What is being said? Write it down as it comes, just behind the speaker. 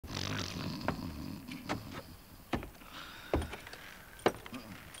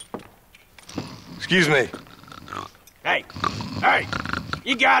Excuse me. Hey,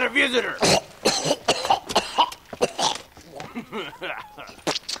 you got a visitor.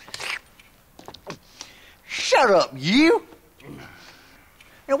 Shut up, you!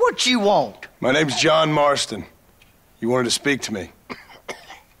 Now, what you want? My name's John Marston. You wanted to speak to me.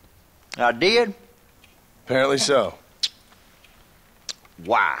 I did? Apparently so.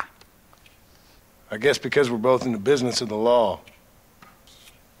 Why? I guess because we're both in the business of the law.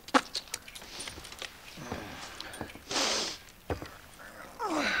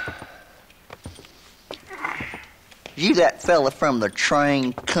 You that fella from the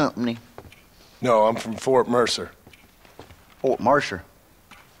train company? No, I'm from Fort Mercer. Fort Mercer?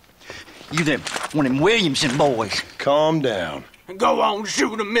 You them one of them Williamson boys? Calm down. Go on,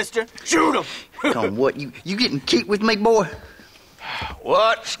 shoot him, mister. Shoot him. Come on, what, you getting kicked with me, boy?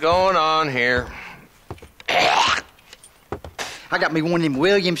 What's going on here? I got me one of them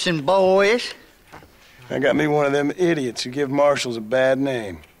Williamson boys. I got me one of them idiots who give marshals a bad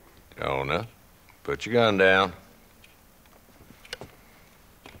name. Jonah, put your gun down.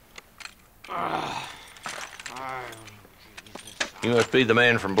 You must be the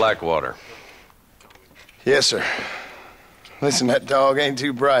man from Blackwater. Yes, sir. Listen, that dog ain't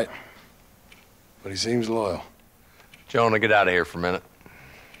too bright, but he seems loyal. Jonah, get out of here for a minute.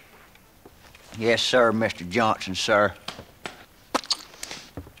 Yes, sir, Mr. Johnson, sir.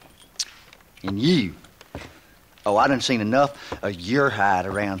 And you. Oh, I done seen enough of your hide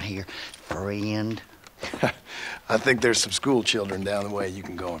around here, friend. I think there's some school children down the way you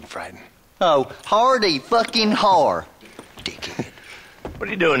can go and frighten. Oh, hardy fucking har. Dickhead. What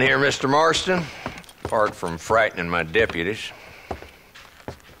are you doing here, Mr. Marston? Apart from frightening my deputies.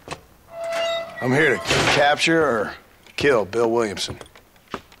 I'm here to capture or kill Bill Williamson.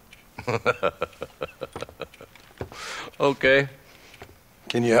 Okay.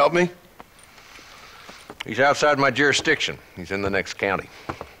 Can you help me? He's outside my jurisdiction. He's in the next county.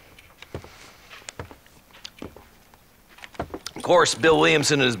 Of course, Bill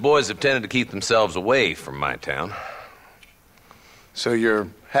Williamson and his boys have tended to keep themselves away from my town. So you're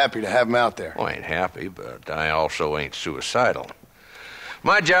happy to have him out there? Well, I ain't happy, but I also ain't suicidal.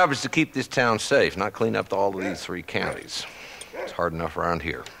 My job is to keep this town safe, not clean up all of these 3 counties. It's hard enough around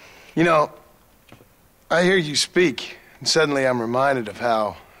here. You know, I hear you speak, and suddenly I'm reminded of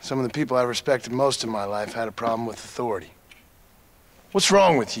how some of the people I respected most in my life had a problem with authority. What's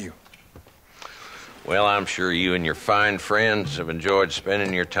wrong with you? Well, I'm sure you and your fine friends have enjoyed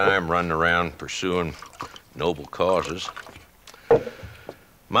spending your time running around pursuing noble causes.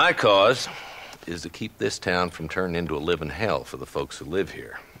 My cause is to keep this town from turning into a living hell for the folks who live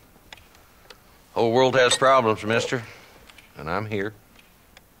here. Whole world has problems, mister, and I'm here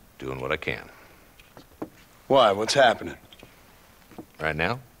doing what I can. Why? What's happening? Right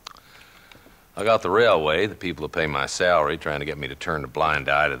now, I got the railway, the people who pay my salary, trying to get me to turn a blind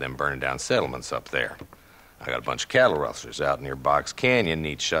eye to them burning down settlements up there. I got a bunch of cattle rustlers out near Box Canyon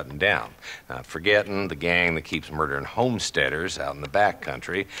needs shutting down. Not forgetting the gang that keeps murdering homesteaders out in the back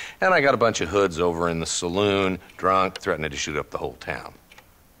country. And I got a bunch of hoods over in the saloon, drunk, threatening to shoot up the whole town.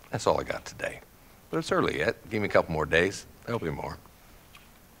 That's all I got today. But it's early yet. Give me a couple more days. There'll be more.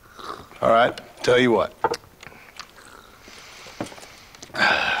 All right, tell you what.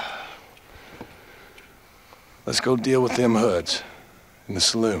 Let's go deal with them hoods in the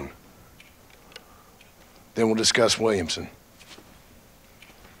saloon. Then we'll discuss Williamson.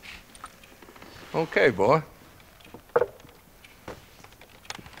 Okay, boy.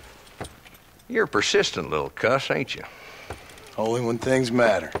 You're a persistent little cuss, ain't you? Only when things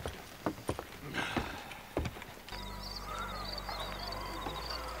matter.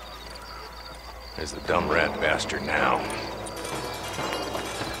 There's the dumb rat bastard now.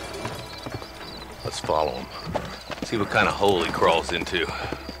 Let's follow him. See what kind of hole he crawls into.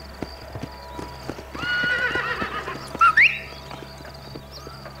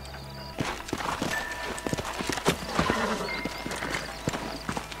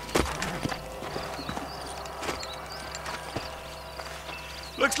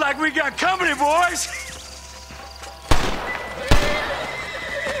 Looks like we got company, boys.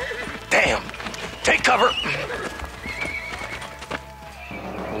 Damn! Take cover!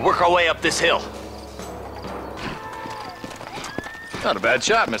 We'll work our way up this hill. Not a bad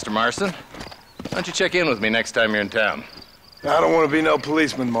shot, Mr. Marston. Why don't you check in with me next time you're in town? I don't want to be no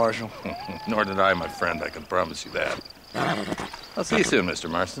policeman, Marshal. Nor did I, my friend, I can promise you that. I'll see you soon, Mr.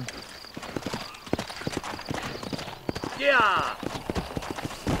 Marston. Yeah.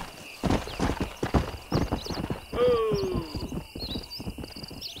 Ooh.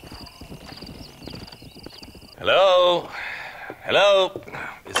 Hello? Hello?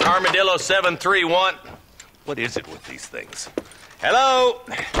 Is Armadillo 731. What is it with these things? Hello?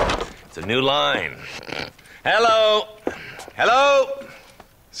 It's a new line. Hello? Hello?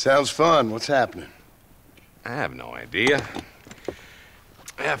 Sounds fun. What's happening? I have no idea.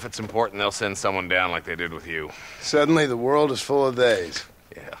 Yeah, if it's important, they'll send someone down like they did with you. Suddenly, the world is full of days.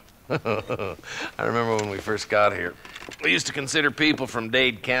 Yeah. I remember when we first got here. We used to consider people from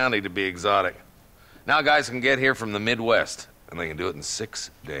Dade County to be exotic. Now guys can get here from the Midwest, and they can do it in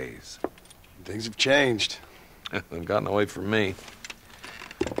 6 days. Things have changed. They've gotten away from me.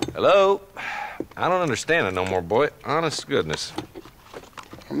 Hello? I don't understand it no more, boy. Honest to goodness.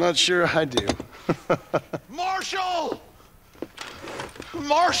 I'm not sure I do. Marshall!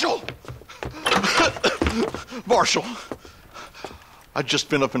 Marshall! Marshall! I'd just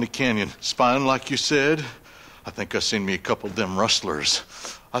been up in the canyon, spying like you said. I think I seen me a couple of them rustlers.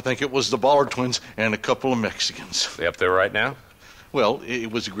 I think it was the Ballard twins and a couple of Mexicans. They up there right now? Well,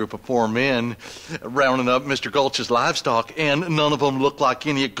 it was a group of 4 men rounding up Mr. Gulch's livestock, and none of them looked like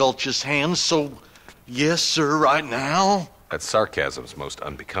any of Gulch's hands, so yes, sir, right now. That sarcasm's most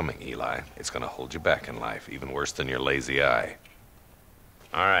unbecoming, Eli. It's gonna hold you back in life, even worse than your lazy eye.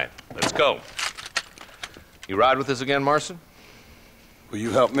 All right, let's go. You ride with us again, Marston? Will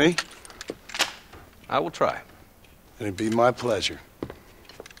you help me? I will try. It'd be my pleasure.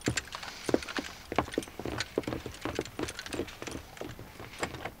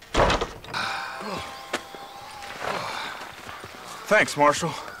 Thanks,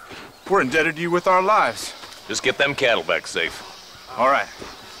 Marshal. We're indebted to you with our lives. Just get them cattle back safe. All right.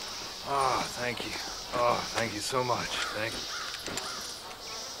 Oh, thank you. Oh, thank you so much. Thank you.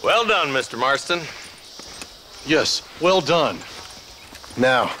 Well done, Mr. Marston. Yes, well done.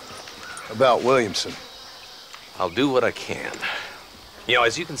 Now, about Williamson. I'll do what I can. You know,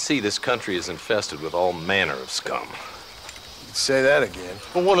 as you can see, this country is infested with all manner of scum. Say that again.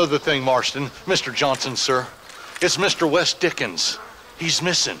 But one other thing, Marston. Mr. Johnson, sir. It's Mr. West Dickens. He's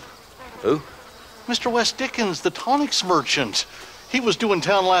missing. Who? Mr. West Dickens, the tonics merchant. He was due in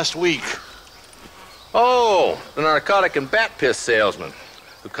town last week. Oh, the narcotic and bat piss salesman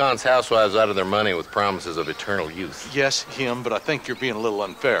who cons housewives out of their money with promises of eternal youth. Yes, him, but I think you're being a little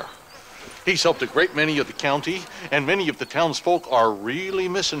unfair. He's helped a great many of the county, and many of the townsfolk are really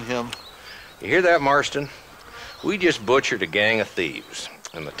missing him. You hear that, Marston? We just butchered a gang of thieves,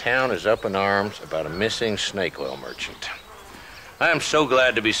 and the town is up in arms about a missing snake oil merchant. I am so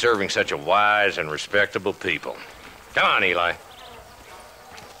glad to be serving such a wise and respectable people. Come on, Eli.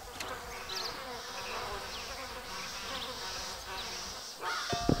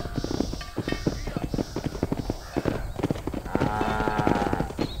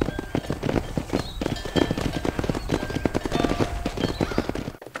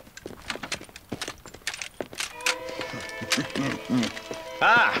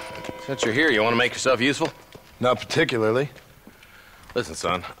 Since you're here, you want to make yourself useful? Not particularly. Listen,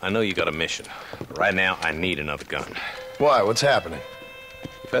 son, I know you got a mission, but right now I need another gun. Why? What's happening?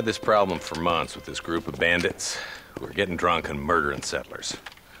 We've had this problem for months with this group of bandits who are getting drunk and murdering settlers.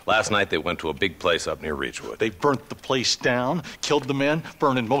 Last night they went to a big place up near Ridgewood. They burnt the place down, killed the men,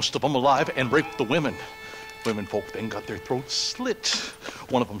 burning most of them alive, and raped the women. Women folk then got their throats slit.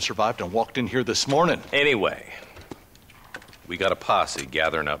 One of them survived and walked in here this morning. Anyway, we got a posse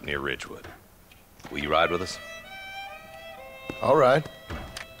gathering up near Ridgewood. Will you ride with us? All right.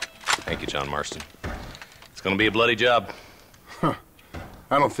 Thank you, John Marston. It's gonna be a bloody job. Huh.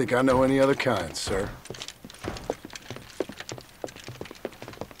 I don't think I know any other kind, sir.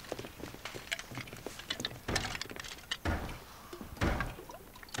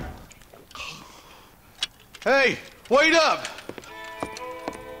 Hey, wait up!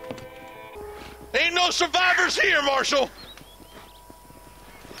 Ain't no survivors here, Marshal!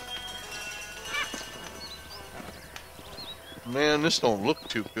 Man, this don't look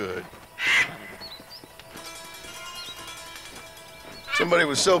too good. Somebody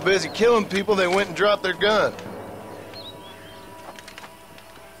was so busy killing people, they went and dropped their gun.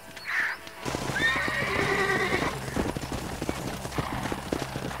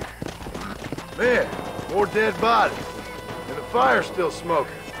 Man, more dead bodies. And the fire's still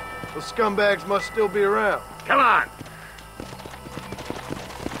smoking. Those scumbags must still be around. Come on.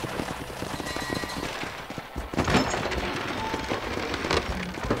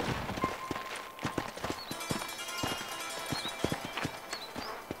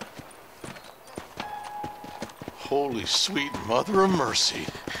 Holy sweet mother of mercy.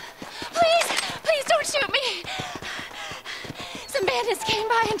 Please don't shoot me. Some bandits came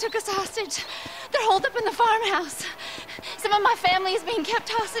by and took us hostage. They're holed up in the farmhouse. Some of my family is being kept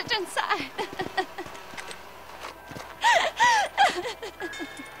hostage inside.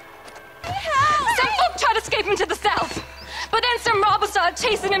 escaping to the south. But then some robbers started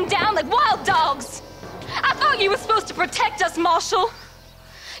chasing him down like wild dogs. I thought you were supposed to protect us, Marshall.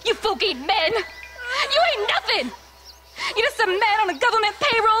 You folk ain't men. You ain't nothing. You're just some man on a government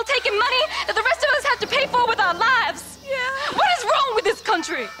payroll taking money that the rest of us have to pay for with our lives. Yeah. What is wrong with this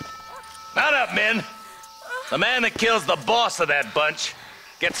country? Mount up, men. The man that kills the boss of that bunch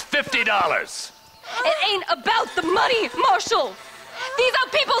gets $50. It ain't about the money, Marshall. These are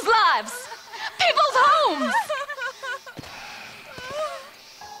people's lives, people's homes.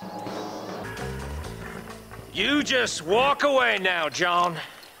 You just walk away now, John.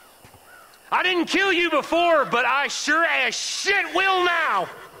 I didn't kill you before, but I sure as shit will now.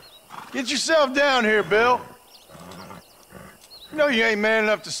 Get yourself down here, Bill. You know you ain't man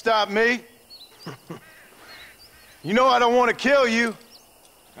enough to stop me. You know I don't want to kill you,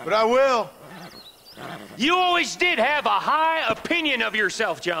 but I will. You always did have a high opinion of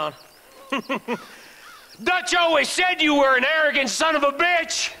yourself, John. Dutch always said you were an arrogant son of a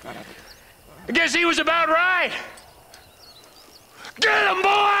bitch. I guess he was about right. Get him,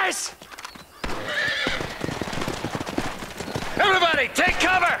 boys! Everybody, take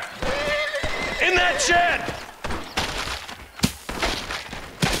cover! In that shed!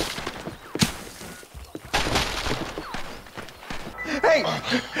 Hey,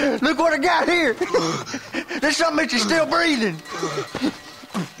 look what I got here. There's something that you're still breathing.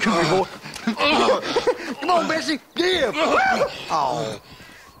 Come here, boy. Come on, Bessie, give. Oh.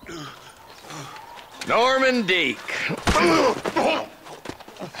 Norman Deek.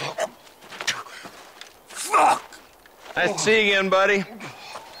 Fuck! Nice to see you again, buddy.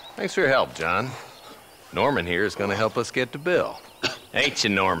 Thanks for your help, John. Norman here is going to help us get to Bill. Ain't you,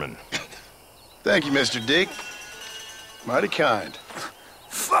 Norman? Thank you, Mr. Dick. Mighty kind.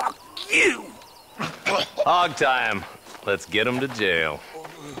 Fuck you! Hog time. Let's get him to jail.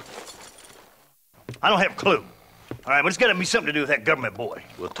 I don't have a clue. All right, but it's got to be something to do with that government boy.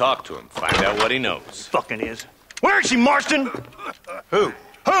 We'll talk to him, find out what he knows. Fucking is. Where is she, Marston? Who?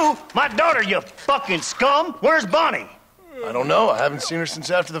 Who? My daughter, you fucking scum. Where's Bonnie? I don't know. I haven't seen her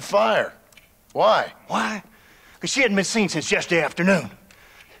since after the fire. Why? Why? Because she hadn't been seen since yesterday afternoon.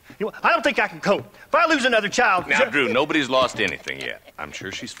 You know, I don't think I can cope. If I lose another child... Now, Drew, nobody's lost anything yet. I'm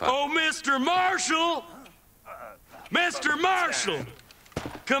sure she's fine. Oh, Mr. Marshall! Mr. Marshall!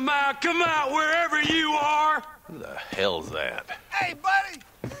 Come out, wherever you are! Who the hell's that? Hey, buddy!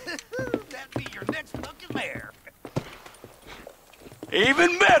 That'd be your next looking mare.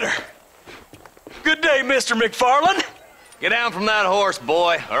 Even better! Good day, Mr. McFarland. Get down from that horse,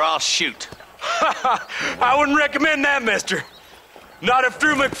 boy, or I'll shoot. I wouldn't recommend that, mister. Not if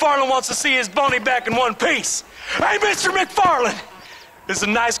Drew McFarland wants to see his Bonnie back in one piece. Hey, Mr. McFarland! This is a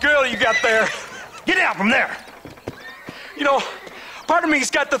nice girl you got there. Get out from there! You know, part of me's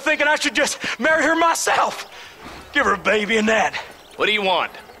got to thinking I should just marry her myself. Give her a baby and that. What do you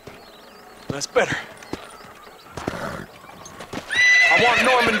want? That's better. I want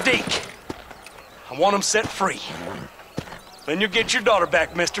Norman Deek. I want him set free. Then you'll get your daughter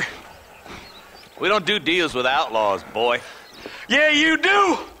back, mister. We don't do deals with outlaws, boy. Yeah, you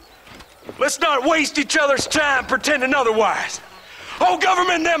do. Let's not waste each other's time pretending otherwise. Old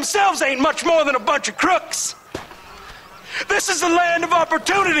government themselves ain't much more than a bunch of crooks. This is the land of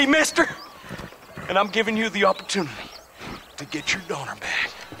opportunity, mister. And I'm giving you the opportunity to get your daughter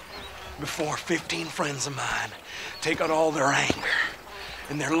back before 15 friends of mine take out all their anger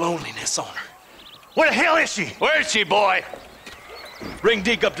and their loneliness on her. Where the hell is she? Where is she, boy? Bring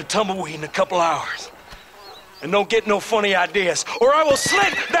Deke up to Tumbleweed in a couple hours. And don't get no funny ideas, or I will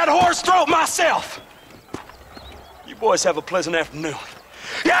slit that whore's throat myself. You boys have a pleasant afternoon.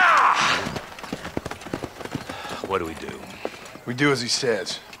 Yeah! What do we do? We do as he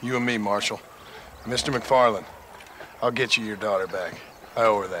says. You and me, Marshall. Mr. McFarland, I'll get you your daughter back. I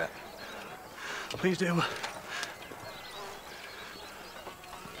owe her that. Please do.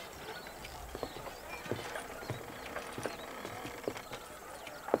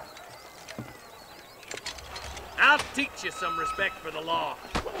 I'll teach you some respect for the law.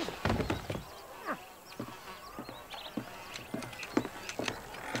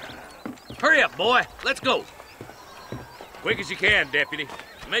 Hurry up, boy. Let's go. Quick as you can, deputy.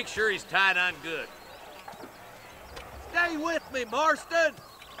 Make sure he's tied on good. Stay with me, Marston.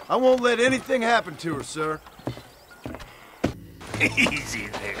 I won't let anything happen to her, sir. Easy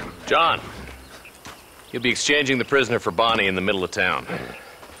there. John, you'll be exchanging the prisoner for Bonnie in the middle of town.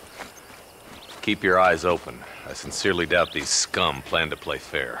 Keep your eyes open. I sincerely doubt these scum plan to play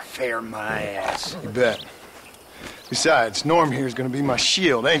fair. Fair my ass. You bet. Besides, Norm here's gonna be my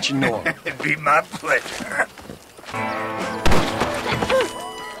shield, ain't you, Norm? It'd be my pleasure.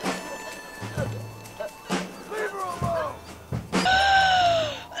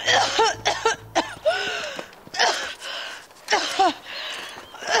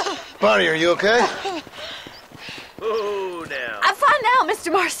 Bonnie, are you okay? Oh, now. I'm fine now,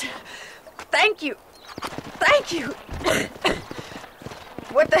 Mr. Marston. Thank you. Thank you.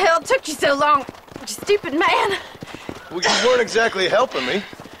 What the hell took you so long, you stupid man? Well, you weren't exactly helping me.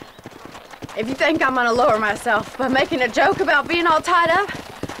 If you think I'm gonna lower myself by making a joke about being all tied up,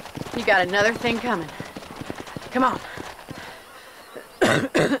 you got another thing coming. Come on.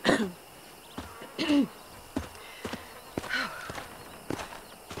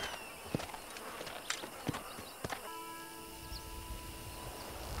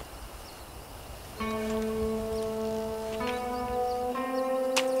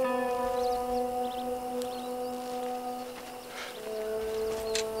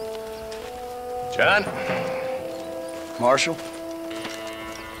 John? Marshall?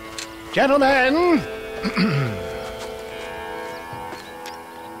 Gentlemen!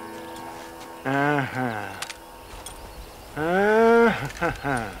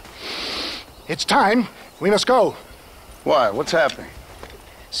 It's time. We must go. Why? What's happening?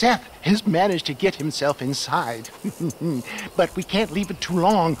 Seth has managed to get himself inside. But we can't leave it too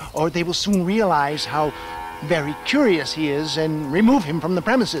long, or they will soon realize how very curious he is and remove him from the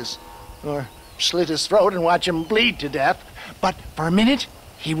premises. Or slit his throat and watch him bleed to death. But for a minute,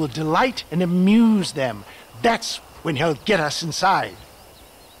 he will delight and amuse them. That's when he'll get us inside.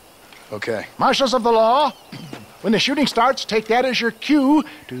 Okay. Marshals of the law, when the shooting starts, take that as your cue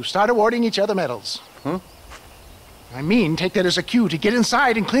to start awarding each other medals. Huh? I mean, take that as a cue to get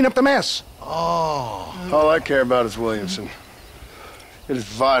inside and clean up the mess. Oh. All I care about is Williamson. It is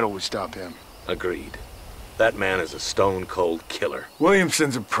vital we stop him. Agreed. That man is a stone-cold killer.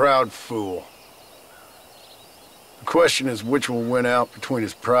 Williamson's a proud fool. The question is which will win out between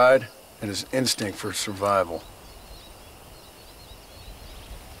his pride and his instinct for survival.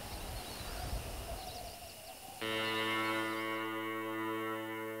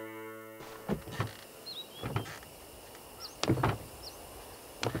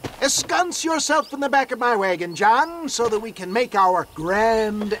 Ensconce yourself in the back of my wagon, John, so that we can make our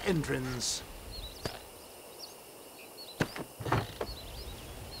grand entrance.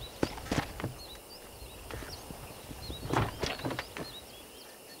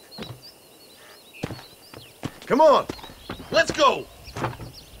 Come on, let's go.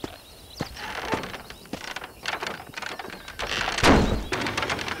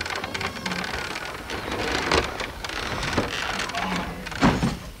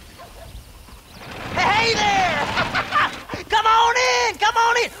 Hey there! Come on in! Come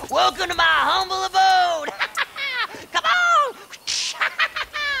on in! Welcome to my humble abode! Come on!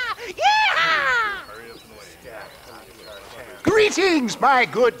 Yeah! Greetings, my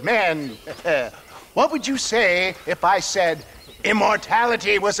good men. What would you say if I said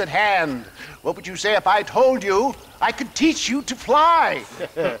immortality was at hand? What would you say if I told you I could teach you to fly?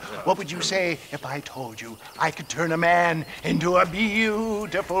 What would you say if I told you I could turn a man into a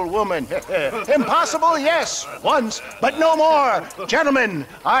beautiful woman? Impossible, yes, once, but no more. Gentlemen,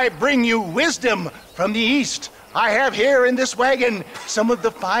 I bring you wisdom from the East. I have here in this wagon some of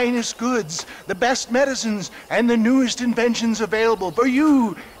the finest goods, the best medicines, and the newest inventions available for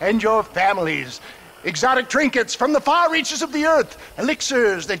you and your families. Exotic trinkets from the far reaches of the earth,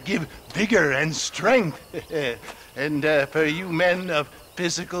 elixirs that give vigor and strength. And for you men of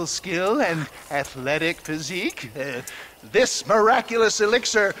physical skill and athletic physique, this miraculous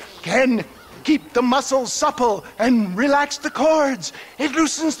elixir can keep the muscles supple and relax the cords. It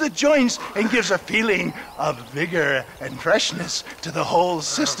loosens the joints and gives a feeling of vigor and freshness to the whole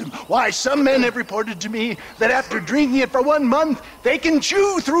system. Why, some men have reported to me that after drinking it for 1 month, they can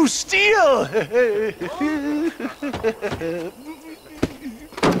chew through steel.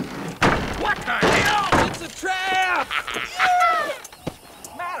 What the hell? It's a trap! What's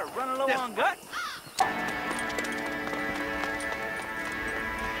the matter? Running low on gut?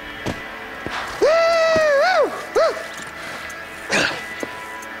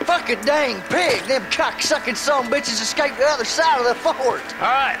 Fucking dang pig! Them cock-sucking son of bitches escaped the other side of the fort! All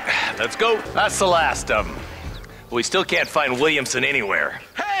right, let's go. That's the last of them. We still can't find Williamson anywhere.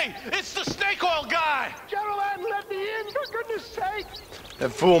 Hey, it's the snake oil guy. Gentlemen, let me in, for goodness sake.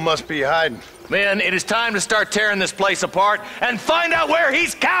 That fool must be hiding. Men, it is time to start tearing this place apart and find out where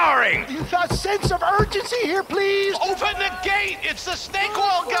he's cowering! A sense of urgency here, please. Open the gate. It's the snake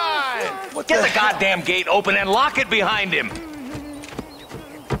oil guy. Get the goddamn gate open and lock it behind him!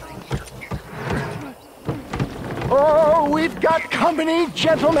 Oh, we've got company,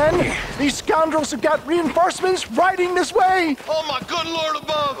 gentlemen. These scoundrels have got reinforcements riding this way. Oh, my good Lord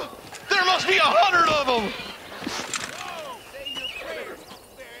above. There must be 100 of them.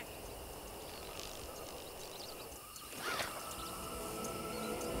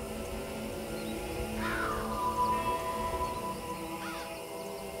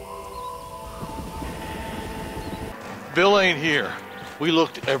 Bill ain't here. We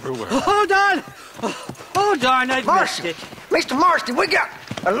looked everywhere. Hold on! Hold on, I missed it. Mr. Marston, we got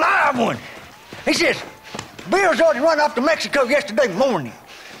a live one. He says, Bill's already run off to Mexico yesterday morning.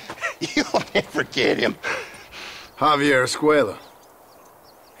 You'll never get him. Javier Escuela.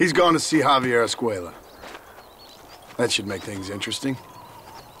 He's gone to see Javier Escuela. That should make things interesting.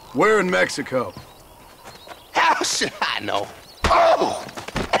 Where in Mexico? How should I know? Oh!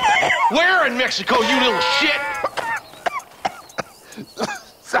 Where in Mexico, you little shit?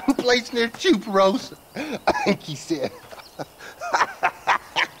 Someplace near Chuparosa, I think he said.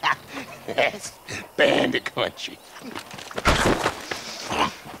 That's bandit country.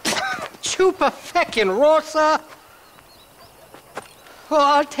 Chupa-feckin'-rosa? Well,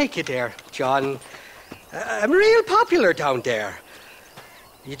 I'll take you there, John. I'm real popular down there.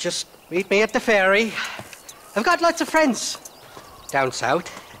 You just meet me at the ferry. I've got lots of friends down south.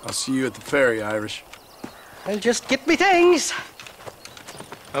 I'll see you at the ferry, Irish. I'll just get me things.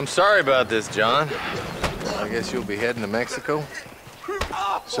 I'm sorry about this, John. I guess you'll be heading to Mexico?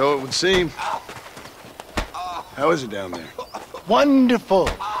 So it would seem. How is it down there? Wonderful.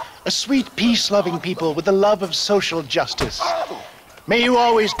 A sweet, peace-loving people with the love of social justice. May you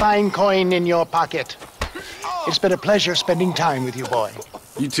always find coin in your pocket. It's been a pleasure spending time with you, boy.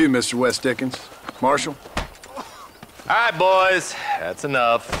 You too, Mr. West Dickens. Marshall? All right, boys. That's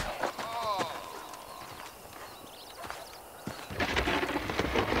enough.